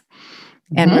self-assess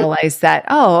and realize that,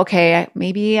 oh, okay,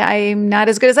 maybe I'm not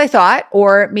as good as I thought,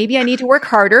 or maybe I need to work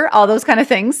harder, all those kind of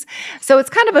things. So it's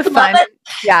kind of a fun.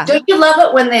 Yeah. Don't you love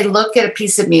it when they look at a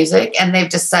piece of music and they've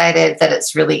decided that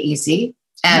it's really easy?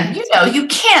 And you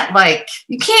can't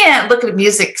look at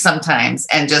music sometimes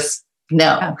and just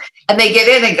know. Yeah. And they get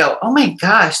in and go, oh my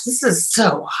gosh, this is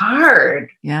so hard.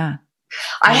 Yeah.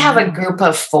 I have a group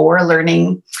of 4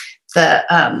 learning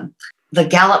the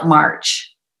Gallup March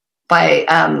by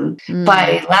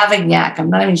Lavignac. I'm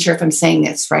not even sure if I'm saying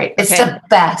this right. It's the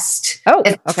best. Oh,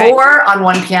 it's 4 on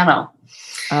one piano.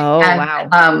 Oh, and,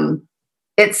 wow.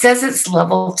 It says it's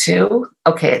level 2.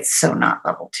 Okay, it's so not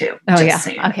level 2. Oh, yeah.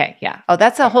 Okay, yeah. Oh,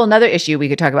 that's a whole nother issue we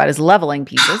could talk about is leveling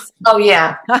pieces. Oh,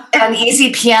 yeah. An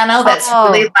easy piano that's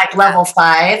really like level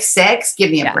 5, 6.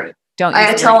 Give me a break.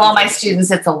 I tell all my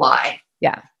students it's a lie.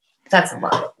 Yeah. That's a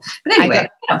lie. But anyway.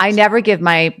 I never give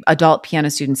my adult piano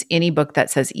students any book that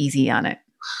says easy on it.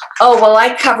 Oh, well,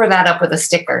 I cover that up with a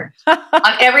sticker.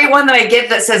 On every one that I give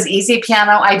that says easy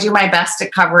piano, I do my best to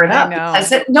cover it up.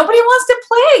 Because nobody wants to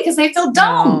play because they feel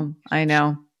dumb. I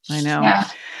know. Yeah.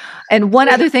 And one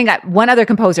other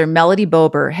composer, Melody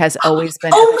Bober, has always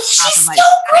been. Oh, she's so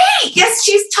great. Yes,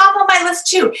 she's top of my list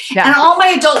too. Yeah. And all my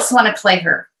adults want to play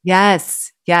her.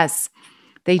 Yes.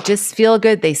 They just feel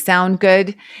good. They sound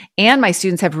good. And my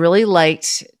students have really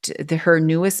liked her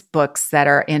newest books that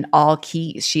are in all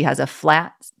keys. She has a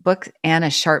flat book and a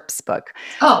sharps book.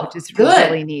 Oh, which is good.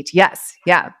 Really neat. Yes.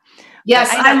 Yeah. Yes,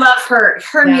 I love her.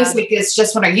 Her music is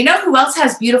just wonderful. You know who else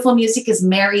has beautiful music is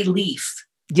Mary Leaf.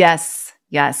 Yes.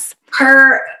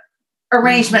 Her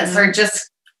arrangements are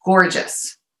just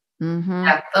gorgeous. Mm-hmm.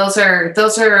 Yeah,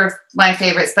 those are my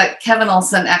favorites. But Kevin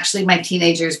Olson, actually, my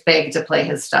teenagers begged to play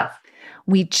his stuff.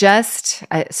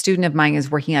 A student of mine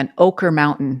is working on Ochre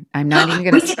Mountain. I'm not even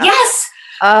going to. Yes.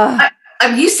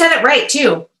 You said it right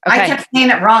too. Okay. I kept saying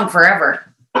it wrong forever.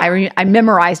 I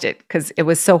memorized it because it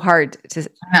was so hard to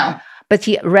know. But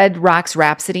the Red Rocks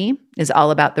Rhapsody is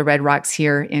all about the Red Rocks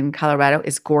here in Colorado.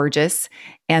 Is gorgeous.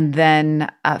 And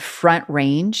then Front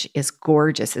Range is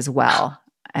gorgeous as well.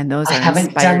 And those I are haven't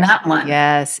inspired. done that one.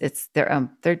 Yes,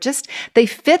 they're just, they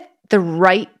fit the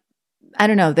right, I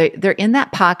don't know, they're in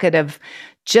that pocket of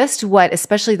just what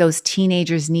especially those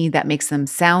teenagers need that makes them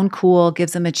sound cool,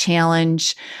 gives them a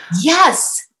challenge.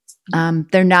 Yes.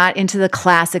 They're not into the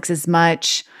classics as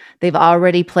much. They've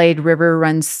already played River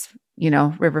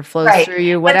Flows Through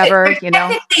You, whatever,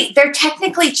 They're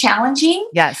technically challenging.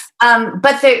 Yes.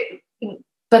 But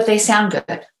they sound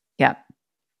good. Yeah.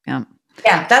 Yeah.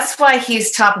 Yeah. That's why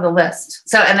he's top of the list.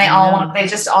 So, and they all want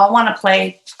to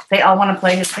play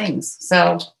his things.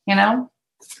 So,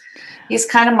 he's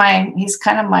kind of my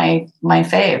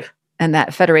fave. And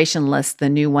that Federation list, the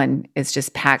new one, is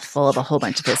just packed full of a whole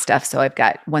bunch of his stuff. So I've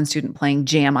got one student playing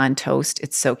Jam on Toast.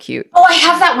 It's so cute. Oh, I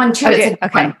have that one too.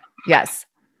 Okay. Yes.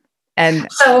 And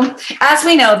so as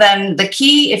we know, then the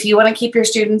key, if you want to keep your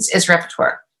students, is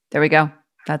repertoire. There we go.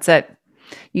 That's it.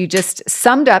 You just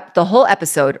summed up the whole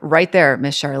episode right there,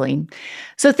 Miss Charlene.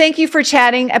 So thank you for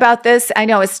chatting about this. I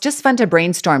know it's just fun to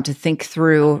brainstorm, to think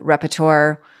through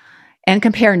repertoire and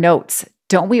compare notes.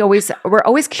 We're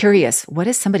always curious, what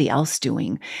is somebody else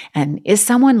doing? And is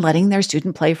someone letting their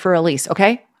student play for Elise?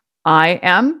 Okay,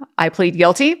 I plead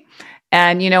guilty.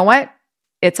 And you know what?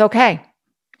 It's okay.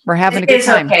 We're having a good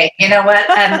time. It's okay. You know what?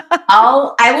 And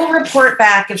I will report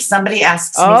back if somebody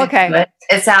asks me to do it.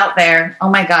 It's out there. Oh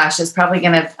my gosh, it's probably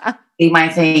going to be my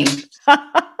thing.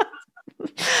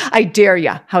 I dare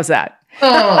you. How's that?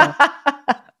 Oh.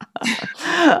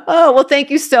 Oh, well,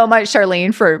 thank you so much,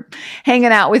 Charlene, for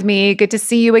hanging out with me. Good to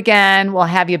see you again. We'll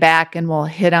have you back and we'll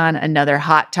hit on another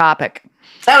hot topic.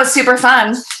 That was super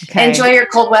fun. Okay. Enjoy your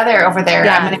cold weather over there.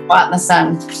 Yeah. I'm going to go out in the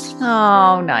sun.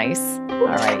 Oh, nice. All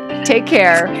right. Take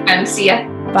care. And see ya.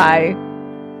 Bye.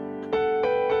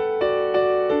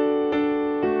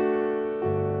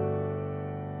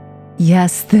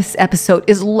 Yes, this episode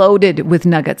is loaded with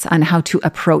nuggets on how to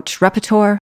approach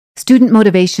repertoire, student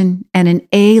motivation, and an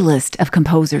A-list of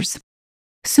composers.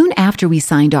 Soon after we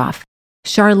signed off,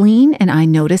 Charlene and I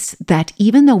noticed that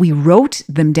even though we wrote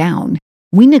them down,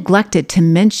 we neglected to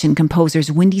mention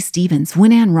composers Wendy Stevens,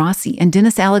 Win-Ann Rossi, and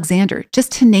Dennis Alexander,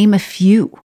 just to name a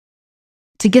few.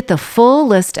 To get the full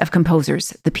list of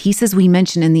composers, the pieces we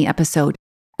mentioned in the episode,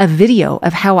 a video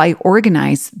of how I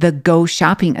organize the Go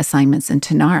Shopping assignments in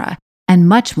Tonara, and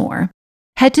much more,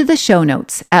 head to the show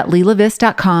notes at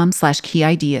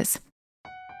lilavis.com/keyideas.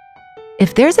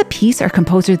 If there's a piece or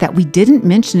composer that we didn't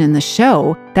mention in the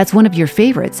show that's one of your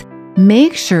favorites,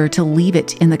 make sure to leave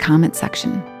it in the comment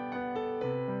section.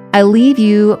 I leave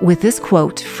you with this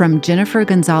quote from Jennifer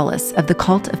Gonzalez of the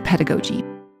Cult of Pedagogy.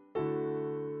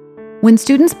 When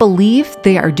students believe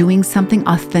they are doing something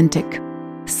authentic,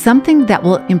 something that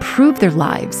will improve their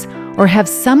lives or have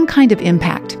some kind of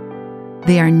impact,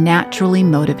 they are naturally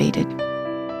motivated.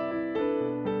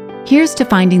 Here's to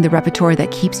finding the repertoire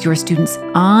that keeps your students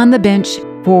on the bench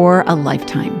for a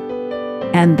lifetime.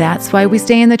 And that's why we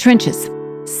stay in the trenches.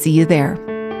 See you there.